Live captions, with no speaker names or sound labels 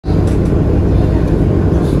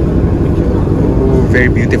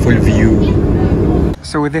very beautiful view.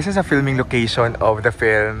 So this is a filming location of the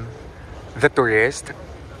film The Tourist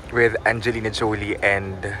with Angelina Jolie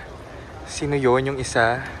and sino yon yung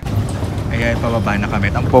isa? Ayan, pababa na kami.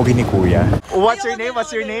 Ang pogi ni Kuya. What's your name? What's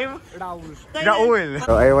your name? Raul. Raul.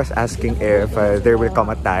 So I was asking if there will come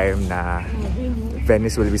a time na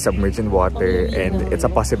Venice will be submerged in water and it's a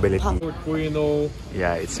possibility.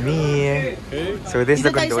 Yeah, it's me. So this is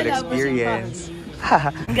the Gondola experience.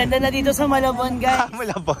 Ang ganda na dito sa Malabon, guys.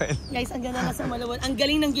 Malabon. Guys, ang ganda na sa Malabon. Ang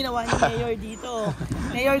galing ng ginawa ni Mayor dito.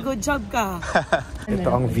 Mayor, good job ka.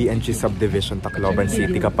 Ito ang VNG subdivision, Tacloban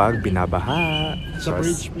City kapag binabaha. Sa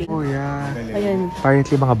bridge. Oh yeah. Ayan.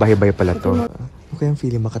 Apparently mga bahay-bahay pala to. Okay ang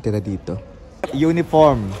feeling makatira dito.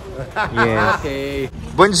 Uniform. Yes. Okay.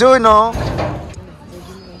 Bonjour, no?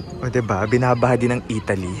 O diba, binabaha din ng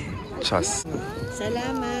Italy. Diyos.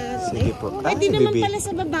 Salamat. Sige po. Pwede naman pala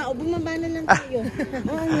sa baba o bumaba na lang tayo.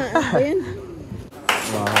 Oo nga, ayan.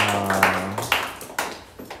 Wow.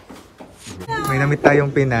 May namit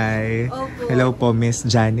tayong Pinay. Opo. Hello po, Miss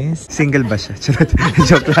Janice. Single ba siya? Charot.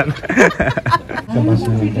 Joke lang.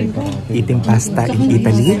 Eating pasta in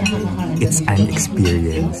Italy, it's an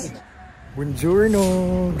experience. Buongiorno,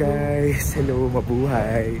 guys. Hello,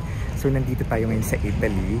 mabuhay. So, nandito tayo ngayon sa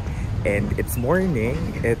Italy. And it's morning.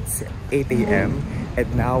 It's 8 AM. And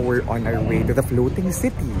now we're on our way to the floating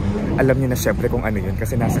city. Alam niyo na syempre kung ano yun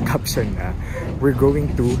kasi nasa caption na. We're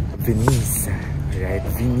going to Venice. Alright,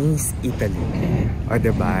 Venice, Italy. O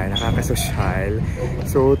diba, nakakasosyal.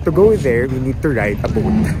 So to go there, we need to ride a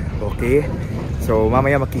boat. Okay? So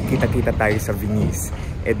mamaya makikita-kita tayo sa Venice.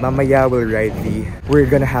 And mamaya we're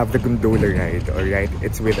gonna have the gondola ride. Alright,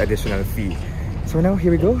 it's with additional fee. So now, here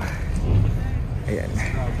we go. Ayan.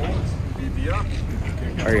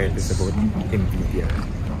 Alright, this is the boat in India.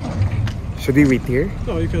 Should we wait here?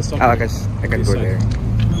 No, you can stop. I can go there.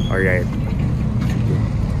 Alright.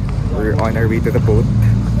 We're on our way to the boat.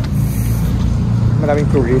 Maraming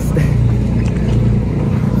tourist.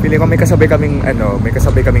 Feeling ko may kasabay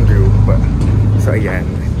kaming group. So ayan.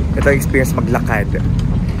 Ito ang experience maglakad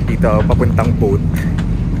dito papuntang boat.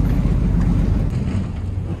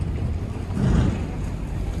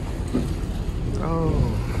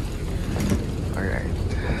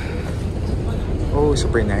 Oh,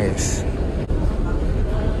 super nice.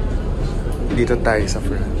 Dito tayo sa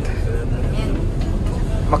front.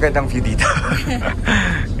 Magandang view dito.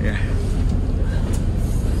 Yeah.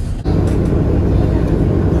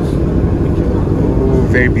 Oh,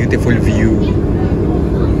 very beautiful view.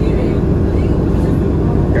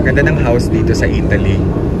 Ang ganda ng house dito sa Italy.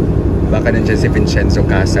 Baka nandiyan si Vincenzo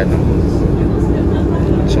Casa, no?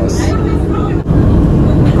 Diyos.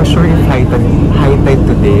 I'm not sure if high tide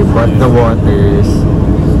today, but the waters,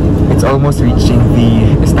 it's almost reaching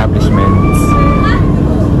the establishments.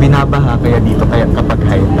 Binabaha kaya dito kapag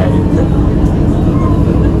high tide.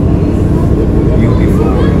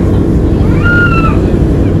 Beautiful.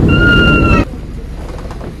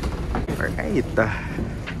 Alright.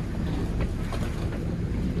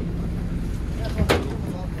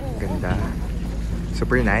 Ganda.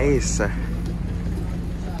 Super nice.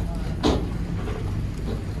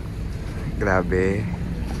 Grabe.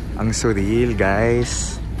 Ang surreal,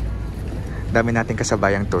 guys. Dami nating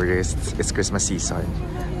kasabayang tourists. It's Christmas season.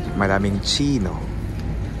 Maraming Chino.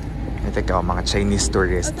 Ito mga Chinese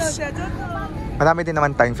tourists. Marami din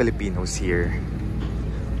naman tayong Filipinos here.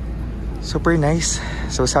 Super nice.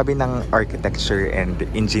 So sabi ng architecture and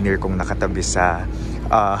engineer kong nakatabi sa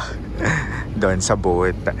doon sa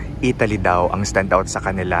boat, Italy daw ang standout sa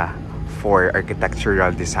kanila for architectural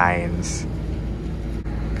designs.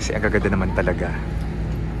 Kasi ang gaganda naman talaga.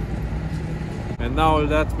 And now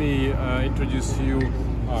let me introduce you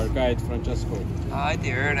our guide Francesco. Hi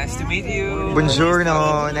there, nice to meet you.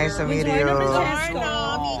 Buongiorno, nice to meet you.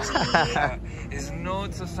 It's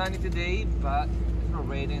not so sunny today, but it's not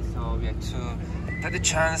raining, so we have to take the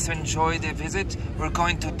chance to enjoy the visit. We're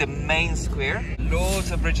going to the main square. Loads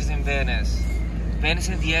of bridges in Venice. Venice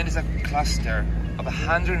in the end is a cluster of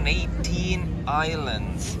 118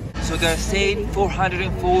 islands. So there are saying 440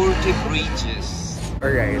 bridges.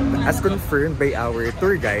 Alright, as confirmed by our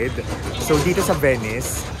tour guide, so dito sa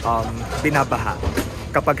Venice, binabaha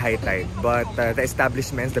kapag high tide. But the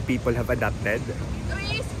establishments, the people have adapted.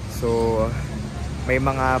 So may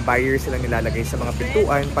mga buyers silang nilalagay sa mga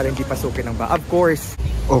pintuan para hindi pasukin ng baha. Of course!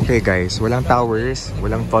 Okay guys, walang towers,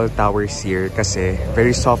 walang tall towers here kasi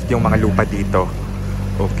very soft yung mga lupa dito.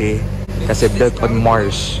 Okay? Kasi built on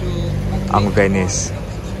marsh ang Venice.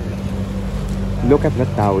 Look at that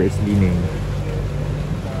tower, it's leaning.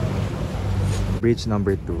 Bridge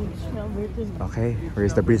number 2. Bridge number 2. Okay,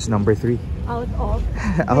 where's the bridge number 3? Out of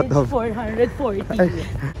Out bridge of 440.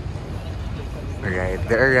 Alright,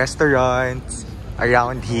 there are restaurants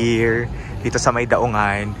around here. Dito sa may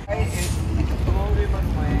daungan.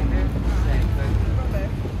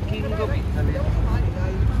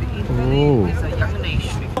 Oh.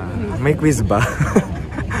 May quiz ba?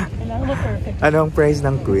 Anong price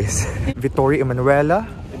ng quiz? Vittorio Emanuela?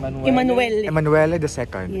 Emanuela the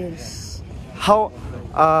second. Yes. How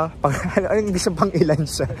hindi siya pang ilan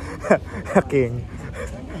siya? King.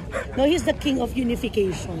 No, he's the king of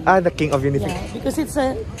unification. The king of unification. Yeah, because it's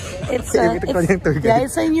a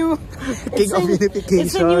new king of unification.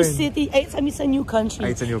 It's a new city. It's a new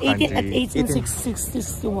country. It's a new country. At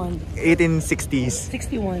 1861. 1860s.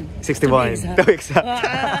 61. 61. To exact.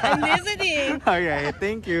 I'm listening. Alright,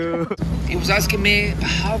 thank you. He was asking me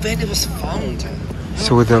how Venice was found.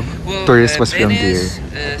 So the tourist was filmed here.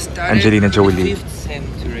 Angelina Jolie. In the 5th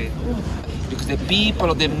century. Because the people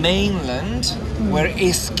of the mainland were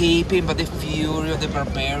escaping by the fury of the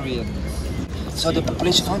barbarians. So the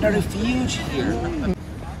population found a refuge here.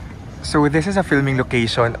 So this is a filming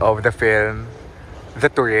location of the film The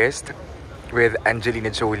Tourist with Angelina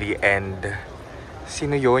Jolie and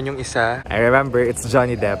sino yun yung isa? I remember it's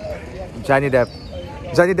Johnny Depp. Johnny Depp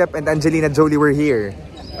and Angelina Jolie were here.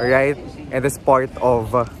 Alright? In this part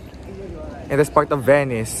of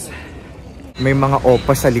Venice. May mga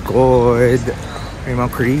opa sa likod. May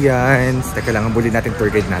mga Koreans. Teka lang, bulin natin tour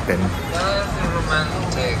guide natin.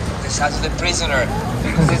 Romantic. This has the prisoner.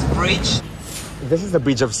 Because this bridge. This is the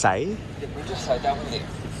Bridge of Sai? The bridge of Sai, that one there.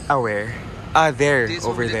 Where? There. These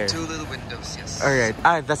over there. The 2 little windows, yes. Alright.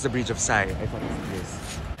 That's the Bridge of Sai. I thought it was this.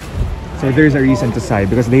 So there's a reason to Sai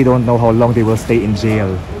because they don't know how long they will stay in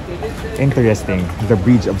jail. Interesting. The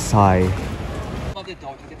Bridge of Sai. The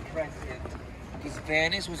daughter, the president. Because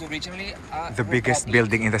Venice was originally the biggest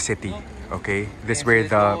building in the city. Okay? This is where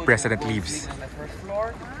the president lives. On the first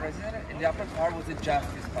floor, the president, and the upper part was the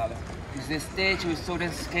Justice Palace. Because the stage with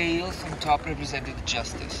certain scales on top represented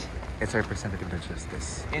justice. It's representative of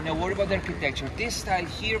justice. And a word about the architecture. This style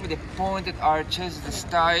here with the pointed arches, the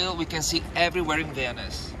style we can see everywhere in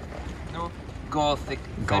Venice. No? Gothic,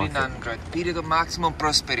 1300, period of maximum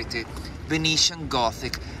prosperity. Venetian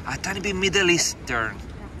Gothic, a tiny bit Middle Eastern.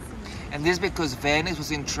 And this because Venice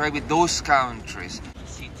was in trade with those countries.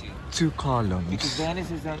 City. 2 columns. Because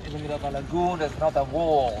Venice is in the middle of a lagoon, there's not a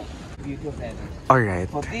wall. Beauty of Venice. Alright,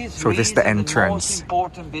 so this is the entrance. The most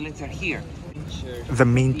important buildings are here. The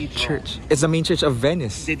main church. It's the main church of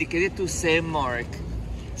Venice. Dedicated to Saint Mark.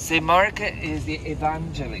 Saint Mark is the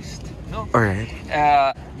evangelist. No? Alright.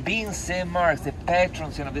 Being Saint Mark, the patron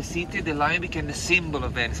saint of the city, the lion became the symbol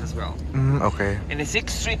of Venice as well. Okay. And the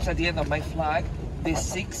 6 strips at the end of my flag, the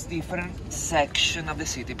 6 different sections of the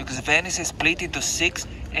city, because Venice is split into 6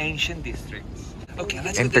 ancient districts. Okay,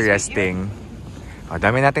 let's interesting.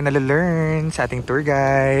 Dami natin nalalearn sa ating tour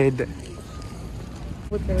guide.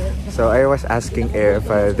 So I was asking if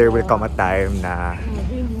there will come a time na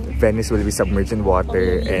Venice will be submerged in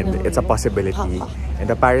water, and it's a possibility. And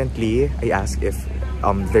apparently, I asked if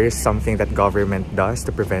there is something that government does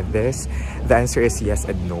to prevent this. The answer is yes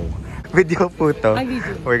and no. Video po to.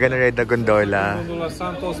 We're gonna ride the gondola. Gondola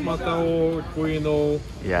Santos, Matao, Quino.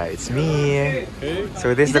 Yeah, it's me. Okay.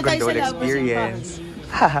 So this is the gondola experience.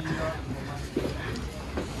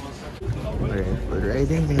 Alright, we're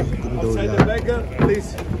riding the gondola. Beggar,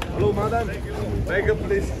 please. Hello, madam. Beggar,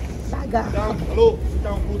 please. Down, hello.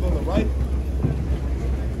 Down food on the right.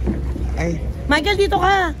 Ay. Michael, dito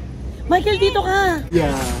ka! Michael, dito ka!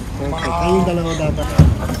 Yeah, perfect. Kayong dalawa dapat.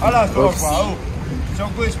 Ala, go, wow.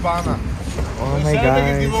 Choco Hispana. Oh my God.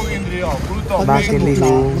 Back in the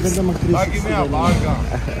homes.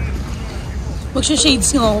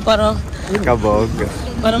 Magsha-shades nga ako para Kabog.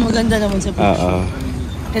 maganda naman sa picture.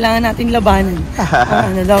 Kailangan natin labanan.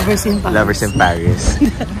 Lovers in Paris. Lovers in Paris.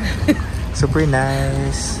 Super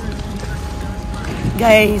nice.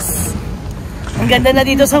 Guys, ang ganda na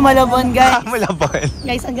dito sa Malabon, guys. Malabon.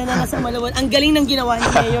 Guys, ang ganda na sa Malabon. Ang galing ng ginawa ni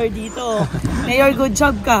Mayor dito. Mayor, good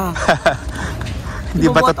job ka. Di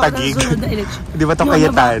ba ito Tagig? Di ba ito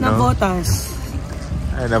Cayetano? Nabotas.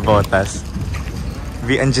 Nabotas.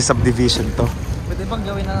 VNG subdivision to. Pwede bang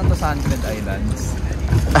gawin na to sa Sunset Islands?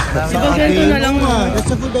 Diba ganito na lang mo? That's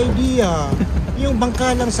a good idea. Yung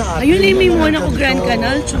bangka lang sa atin. Ayun, may Monaco Grand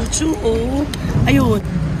Canal, Chuchu, oh. Ayun.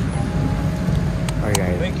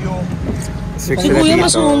 Alright. Thank you. Si Kuya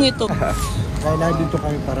masungong ito. Kailangan dito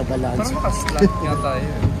kami para balance. Parang makaslat nga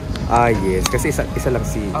tayo. Yes. Kasi isa lang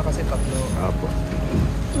si... Kasi tatlo. Apo.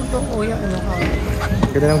 Ito, Kuya, ano ka?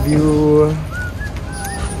 Ganda ng view.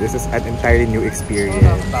 This is an entirely new experience.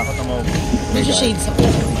 Takot na mo. Medyo shades ako.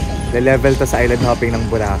 Le-level to sa island hopping ng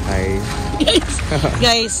Boracay.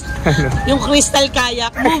 Guys, yung crystal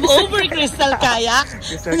kayak. Move over crystal kayak.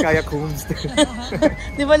 Crystal kayak homestay.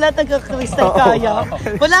 Di ba lahat nagka-crystal kayak?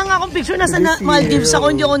 Wala nga akong picture. Nasa Maldives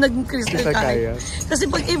ako, hindi ako nag-crystal kayak. Kasi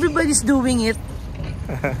pag everybody's doing it,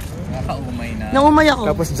 Nakaumay na. naumay ako.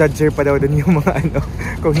 Tapos judger pa daw dun yung mga ano,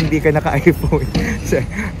 kung hindi ka naka-iPhone.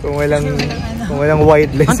 kung walang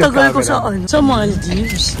wide lens ang tagal ko sa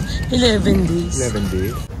Maldives. 11 days. 11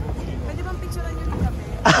 days?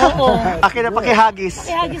 Oo. Akin na pakihagis.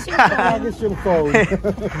 Pakihagis yung phone. Hagis yung phone.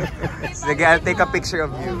 Sige, I'll take a picture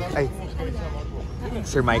of you. Ay.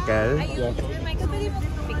 Sir Michael?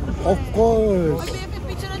 Of course.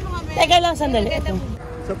 Teka lang, sandali. Ito.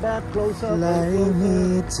 Sa back, close up. Fly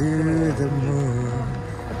me to the moon.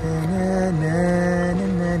 Na, na, na, na,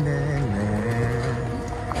 na, na.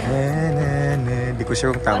 Na, na, na. Di ko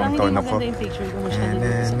sure kung tamang tono ko. Parang hindi maganda yung picture ko masyado.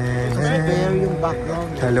 Na, na, na. There yung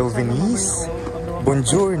background. Hello, Venice.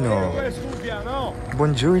 Buongiorno.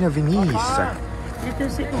 Buongiorno, Venice. Ito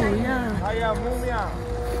si Kuya. Hiya, mumia.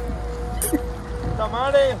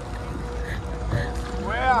 Tamale.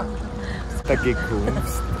 Where? Tagig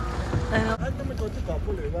homes. Ano? I'm gonna go to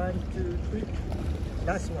couple. 1, 2, 3.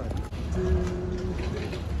 Last one. 2.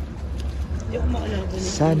 Hindi ako makalabo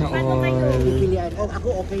niya. Sana all. Pilihan. Oh, ako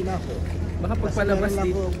okay na ako. Baka pagpalabas Meron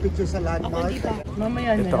dito. ako picture sa Ako landmark. dito. Mamaya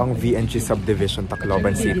na. Ito ang VNG Subdivision,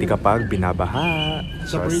 Tacloban City kapag binabaha.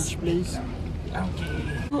 Sa bridge place.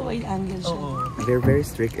 Wide angle siya. They're very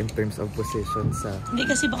strict in terms of position sa... Hindi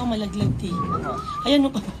kasi baka malaglag din. Ayan mo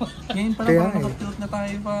pa. Ngayon pa Kaya lang eh. makapilot na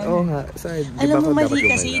tayo pa. Oo nga, side. Di Alam ba mo ako dapat mali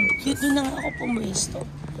kasi lumalaw? dito na nga ako pumuesto.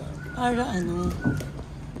 Para ano.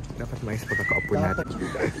 Dapat mais pagkakaupo natin.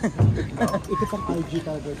 Ito pang IG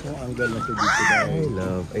talaga itong angle na ito dito.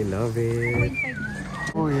 I love it.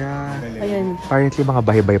 Oh yeah. Ayan. Apparently mga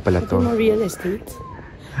bahay-bahay pala Ito to. mga real estate.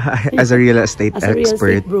 As a real estate As a real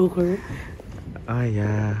expert. estate broker. Ah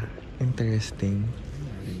yeah. Interesting.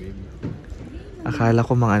 Akala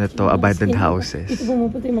ko mga ano to, abandoned houses. Ito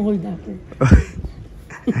pumupunta yung mga hold-upper.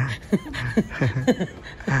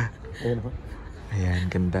 Ayan,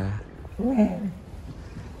 ganda.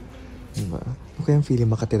 Diba? Ano kayang feeling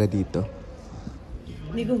makatira dito?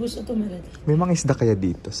 Hindi ko gusto tumira dito. May mga isda kaya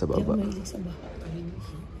dito sa Hindi ako baba? mahilig sa baka.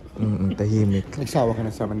 Tahimik. Nagsawa ka na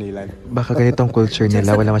sa Manila. Baka ganitong culture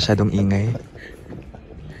nila, wala masyadong ingay.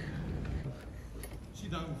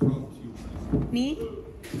 Me?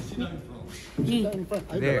 Me?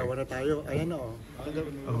 Ay, dalawa na tayo. Ayan o.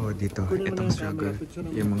 Oh, dito. Itong struggle.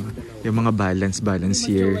 Yung mga balance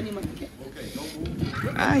here.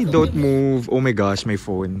 Ay, don't move. Oh my gosh, my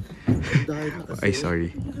phone. Ay,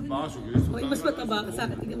 sorry. Uy, mas mataba ka sa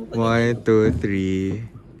akin. Tingnan mo pa. 1, 2, 3.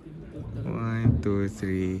 1, 2,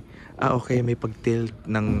 3. Ah, okay. May pag-tilt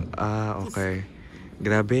ng... Ah, okay.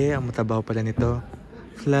 Grabe, ang matabaw pala nito.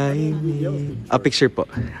 Fly me. Ah, picture po.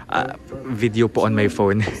 Video po on my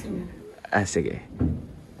phone. Ah, sige.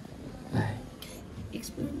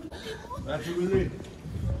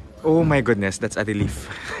 Oh my goodness, that's a relief.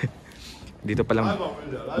 Dito palang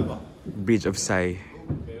Bridge of Sai.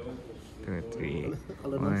 2, 3.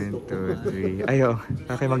 1, 2, 3. Ayo,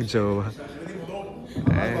 okay mag-jowa. 1,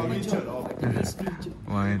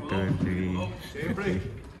 2,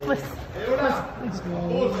 3.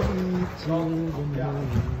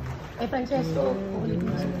 Eh, Francesco.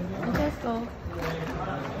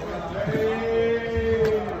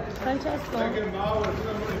 Francesco.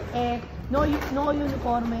 No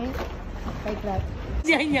uniforme. Like that.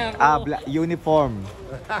 Diyan niya ako. Uniform.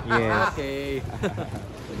 Yes. Okay.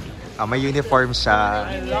 May uniform siya.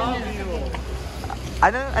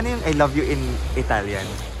 Ano yung I love you in Italian?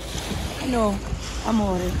 Ano?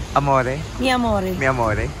 Amore. Amore? Mi amore. Mi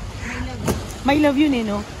amore? My love yun eh,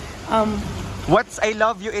 no? What's I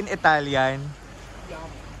love you in Italian?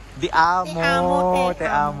 Te amo. Te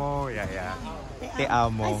amo. Yeah. Te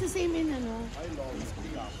amo. It's the same in ano?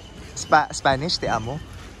 Spanish, te amo.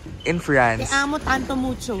 In France. Te amo tanto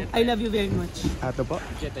mucho. I love you very much. Ato po?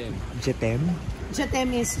 Jetem. Jetem?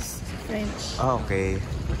 Jetem is French. Oh, okay.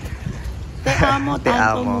 Te amo Te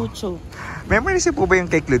tanto amo. mucho. Memories po ba yung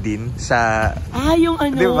kay Claudine sa... Yung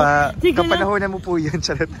ano? Diba? Tika lang. Kapanahonan mo po yun.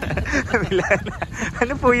 Charot.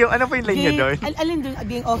 ano po yung line niya doon? Alin doon?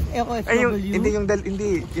 Being OFW? Ay,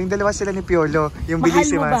 yung dalawa sila ni Piolo. Yung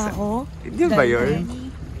Bellissima. Mahal mo ba ako? Hindi ba yun?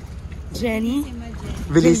 Jenny?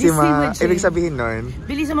 Bellissima. Ibig sabihin nun?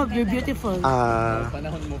 Bellissima, you're beautiful.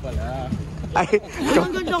 Panahon mo pala. Ay,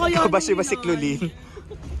 ang ganda kaya kabasi ba si Claudine?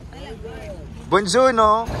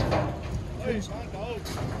 Buongiorno!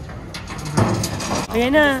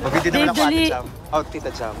 Ayan na. Mag-video naman ako, Ate Jam. Oh,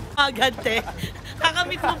 Tita Jam. Agad, te.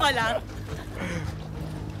 Kakamit mo pa lang.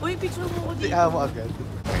 Uy, picture mo ko dito. Mo agad.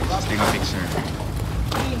 Let's take a picture.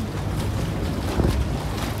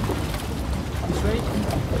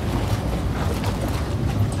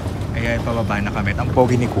 Ayan, pababa na kami. Ang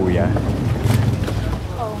pogi ni Kuya.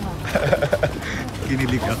 Oo nga.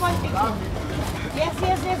 Kinilig ako. Yes.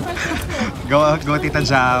 Go, Tita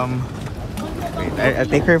Jam. Wait, I'll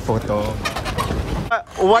take her photo.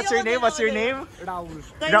 What's your name?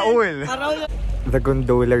 Raul. The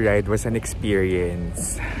gondola ride was an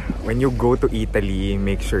experience. When you go to Italy,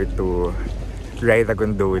 make sure to ride the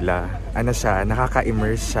gondola. Ano siya,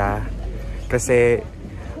 nakaka-immerse siya. Kasi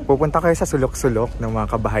pupunta kayo sa sulok-sulok ng mga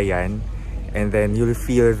kabahayan and then you'll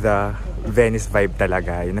feel the Venice vibe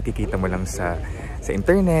talaga. Yung nakikita mo lang sa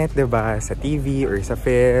internet, diba? Sa TV or sa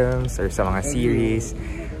films or sa mga series.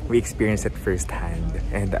 We experienced it firsthand.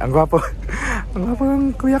 And ang gwapo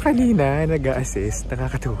ng kuya kanina, nag-a-assist.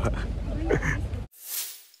 Nakakatuwa.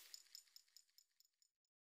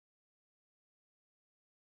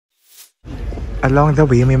 Along the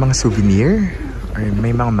way, may mga souvenir or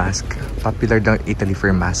may mga mask. Popular daw Italy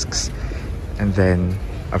for masks. And then,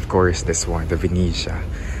 of course, this one, the Venezia.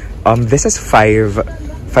 This is 5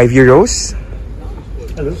 euros.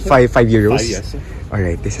 5 euros. Yes.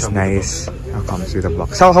 Alright, this is nice. I'll come with the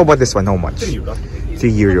box. So how about this one? How much? 3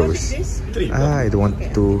 euros. I don't want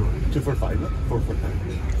to. 2 for 5. 4 for 5.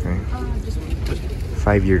 Okay.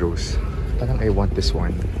 5 euros. Parang I want this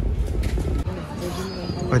one.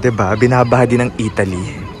 O diba? Binabaha din ng Italy.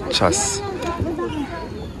 Chos.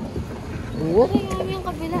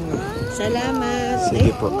 Salamat.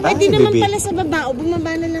 Sige po. Pwede naman pala sa baba. O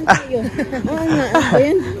bumaba na lang tayo.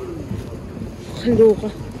 Ayan. Kaloka.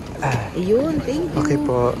 Ayun, thank you. Okay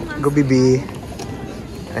po. Go, Bibi.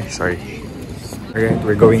 Ay, sorry. Alright,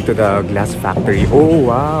 we're going to the glass factory. Oh,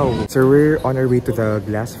 wow! So we're on our way to the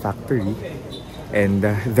glass factory. And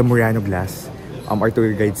the Murano Glass. Our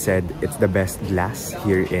tour guide said it's the best glass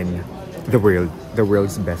here in the world. The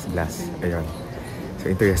world's best glass. Ayun.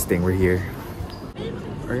 So interesting, we're here.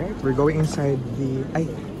 Alright, we're going inside the... Ay,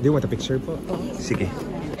 do you want a picture po? Sige.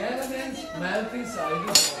 Elements melt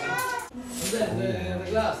inside then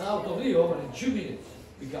the glass out of the oven in 2 minutes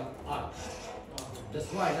become hard.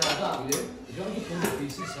 That's why now you're going to put the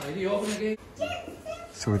piece inside the oven again.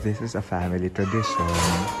 So this is a family tradition.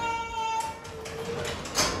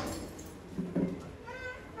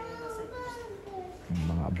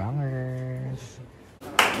 Mga bangers.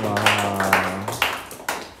 Wow.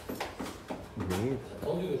 Great.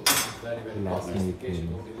 Last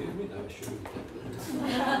meeting.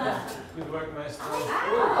 Good work, maestro.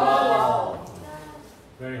 Oh.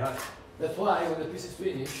 Very hot. That's why when the piece is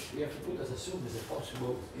finished, we have to put as soon as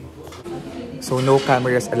possible into. So no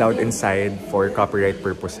cameras allowed inside for copyright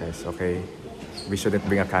purposes, okay? We shouldn't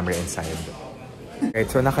bring a camera inside.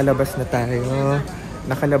 Right, so nakalabas na tayo.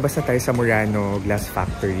 Nakalabas na tayo sa Murano Glass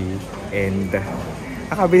Factory and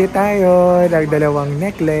nakabili tayo ng dalawang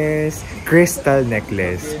necklace, crystal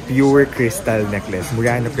necklace, pure crystal necklace,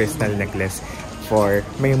 Murano crystal necklace for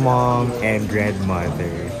my mom and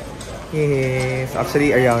grandmother. Yes,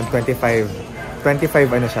 actually around 25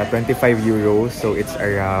 ano siya, 25 euros, so it's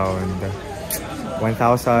around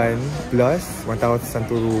 1,000 plus,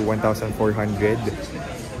 1,000 to 1,400,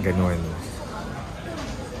 ganun.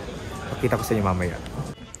 Pakita ko sa inyo mamaya.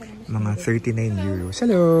 Mga 39 euros.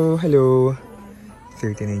 Hello!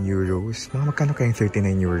 39 euros. Mga magkano kayang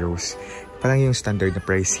 39 euros? Parang yung standard na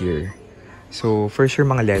price here. So, for sure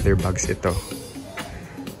mga leather bags ito.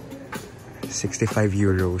 65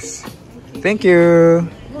 euros. Thank you!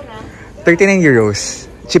 39 euros.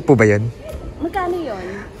 Cheap po ba yan? Magkano yun?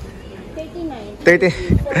 39. 30.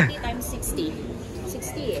 40 times 60.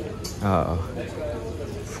 60 eh. Oo.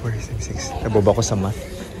 4, 6, 6. Naboba ko sa math.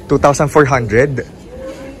 2,400.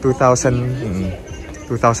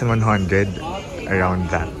 2,100. Around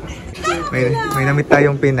that. May namit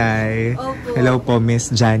tayong Pinay. Hello po, Miss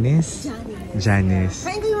Janice. Janice.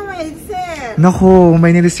 Ay, hindi mo ma-exit. Naku,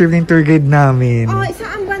 may nireserve ng tour guide namin. Oh,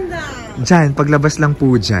 saan banda? Diyan, paglabas lang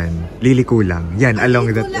po dyan. Liliko lang. Yan,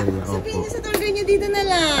 along that area. Sabihin niyo sa tour guide niyo dito na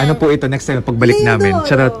lang. Ano po ito? Next time, pagbalik namin.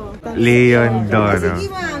 Charot. Leon Doro.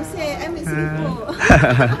 Sige ma'am, I'm listening po.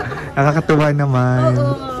 Nakakatuwa naman.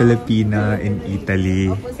 Filipina in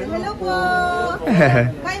Italy. Hello po.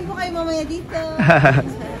 Kain po kayo mamaya dito.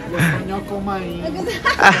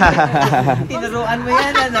 Tinuruan mo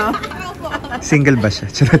yan, ano? Single ba siya?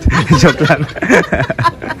 Charot. Joke lang.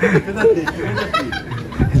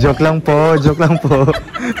 Joke lang po. Joke lang po.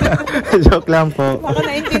 Joke lang po. Baka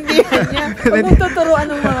naintindihan niya. Huwag mong tuturuan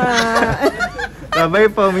ng mga...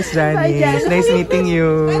 Bye po, Miss Janice. Nice meeting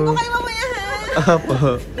you. Bye po kayo mamaya ha.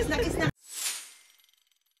 Opo.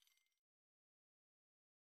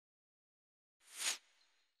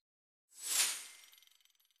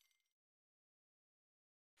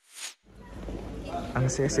 Ang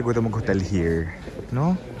saya siguro mag-hotel here,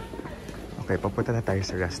 no? Okay, papunta na tayo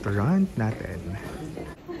sa restaurant natin.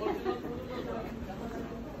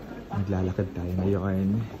 Maglalakad tayo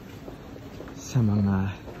ngayon sa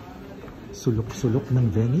mga sulok-sulok ng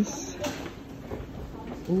Venice.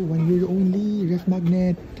 Oh, 1 year only, ref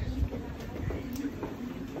magnet.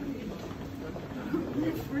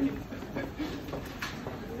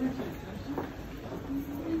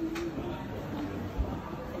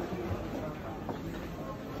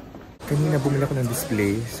 Kanina bumili ako ng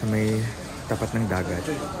display sa may tapat ng dagat.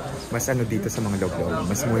 Mas ano dito sa mga loob-loob.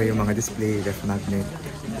 Mas mura yung mga display, ref magnet,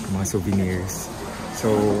 mga souvenirs.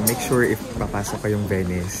 So, make sure if papasok kayong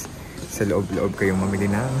Venice, sa loob-loob kayong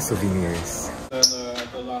mamili ng souvenirs. Then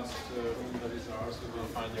the last room that is ours, you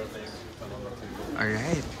will find your name with another table.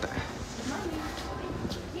 Alright.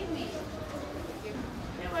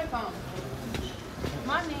 Here's my phone.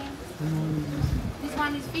 Money. This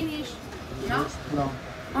one is finished. No? No.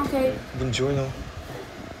 Okay. Buongiorno.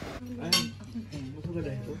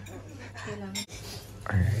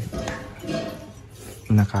 Alright.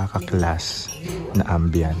 Nakaka-class na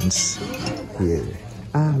ambience here.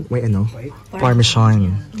 Ah, may ano?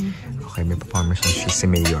 Parmesan. Okay, may parmesan cheese si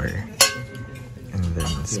Mayor. And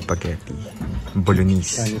then spaghetti.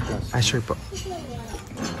 Bolognese. Ah, sure po.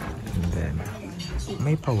 And then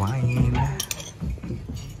may pa-wine.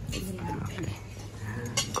 Okay.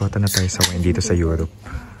 Kota na tayo sa wine dito sa Europe.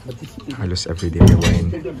 Halos everyday may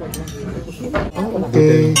wine.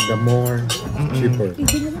 Okay. The more cheaper.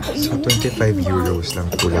 So 25 euros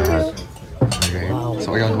lang po lahat. Alright.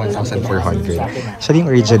 So around 1,400. Siya yung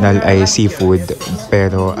original ay seafood,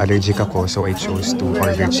 pero allergic ako so I chose to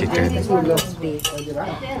order chicken.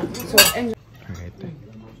 Alright.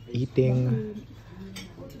 Eating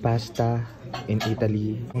pasta in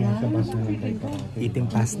Italy. Eating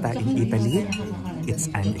pasta in Italy, it's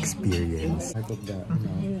an experience.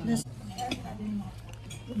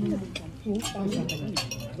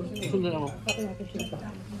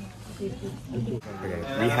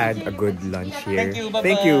 We had a good lunch here.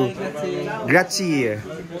 Thank you. Grazie.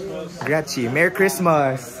 Grazie. Merry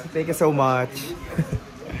Christmas. Thank you so much.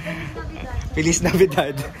 Feliz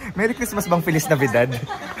Navidad. Merry Christmas bang Feliz Navidad?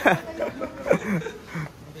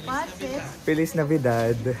 Feliz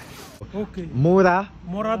Navidad. Okay. Mura.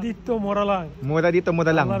 Mura dito, mura lang. Mura dito, mura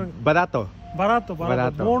lang. Barato. Barato,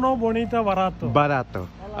 barato. Barato. Bono, bonita, barato. Barato.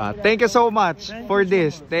 Thank you so much for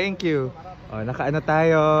this. Thank you. Naka-ano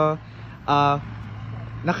tayo.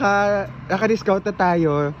 Naka-discount na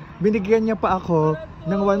tayo. Binigyan niya pa ako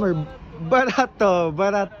ng one more. Barato,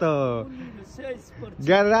 barato.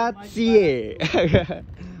 Grazie.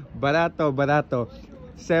 Barato, barato.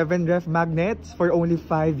 7 ref magnets for only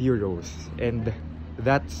 5 euros. And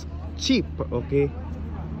that's cheap, okay?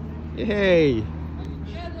 Yay!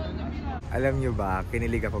 Alam nyo ba,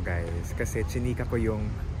 kinilig ako guys. Kasi chinika ko yung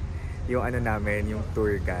ano namin, yung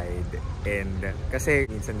tour guide. And kasi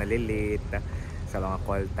minsan nalilate sa mga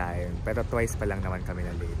call time. Pero twice pa lang naman kami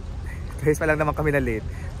na late. Twice pa lang naman kami na late.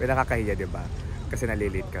 Pero nakakahiya, diba? Kasi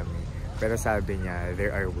nalilate kami. Pero sabi niya,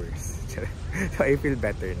 there are worse. So I feel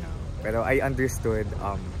better now. Pero I understood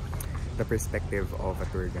the perspective of a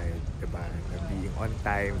tour guide, diba? Being on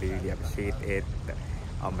time, they really appreciate it.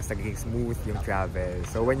 Mas nagiging smooth yung travel.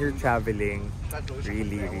 So when you're traveling,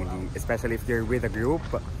 really, especially if you're with a group,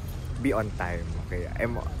 be on time, okay?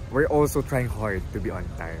 We're also trying hard to be on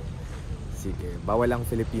time. Sige, bawal ang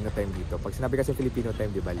Filipino time dito. Pag sinabi kasi Filipino time,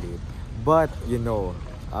 di ba late? But, you know,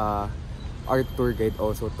 our tour guide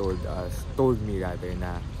also told me rather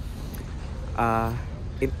na,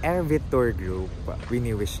 in every tour group,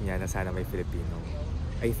 wini-wish niya na sana may Filipino.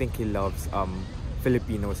 I think he loves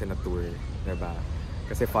Filipinos in a tour, diba?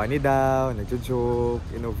 Kasi funny daw, nagjo-joke,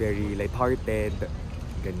 you know, very lighthearted,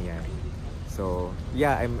 ganyan. So,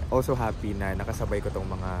 yeah, I'm also happy na nakasabay ko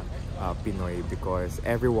tong mga Pinoy because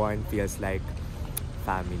everyone feels like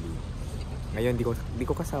family. Ngayon, di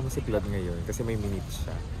ko kasama si Claude ngayon kasi may minutes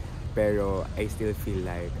siya. Pero I still feel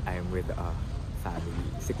like I'm with a family.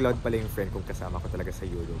 Si Claude pala yung friend kong kasama ko talaga sa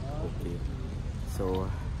Europe. Okay.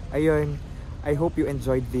 So, ayun. I hope you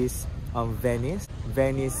enjoyed this Venice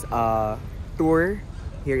tour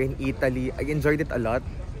here in Italy. I enjoyed it a lot.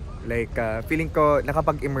 Like, feeling ko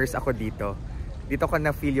nakapag-immerse ako dito. Dito ko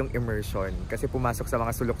na-feel yung immersion. Kasi pumasok sa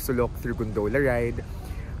mga sulok-sulok through Gondola ride.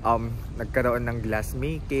 Nagkaroon ng glass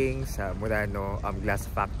making sa Murano Glass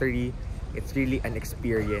Factory. It's really an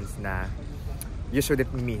experience na you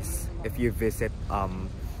shouldn't miss if you visit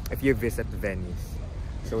Venice.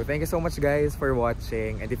 So thank you so much guys for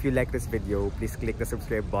watching, and if you like this video, please click the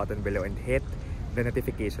subscribe button below and hit the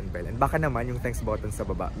notification bell. And baka naman yung thanks button sa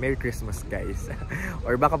baba. Merry Christmas guys.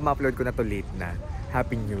 Or baka ma-upload ko na to late na.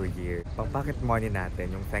 Happy New Year. Pang-pocket money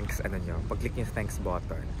natin yung thanks nyo. Pag-click yung thanks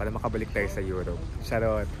button para makabalik tayo sa Europe.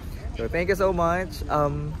 Charot. So thank you so much.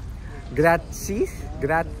 Grazie.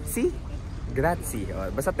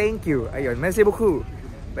 Basta thank you. Ayun. Merci beaucoup.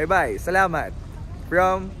 Bye-bye. Salamat.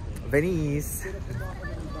 From Venice.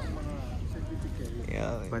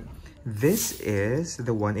 Yeah. But this is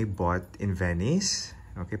the one I bought in Venice.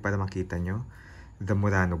 Okay, para makita nyo. The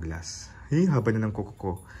Murano Glass. Hey, haba na ng kuko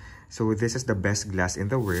ko. So, this is the best glass in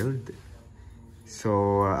the world.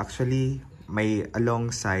 So, actually, may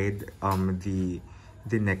alongside the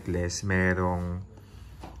necklace, merong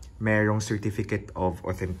certificate of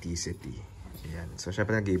authenticity. Ayan. So,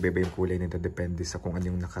 syempre nag-iiba-iba yung kulay nito. Depende sa kung ano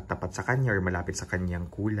yung nakatapat sa kanya or malapit sa kanyang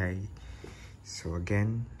kulay. So,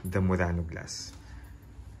 again, the Murano Glass.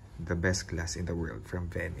 The best glass in the world from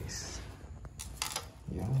Venice.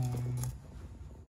 Yeah.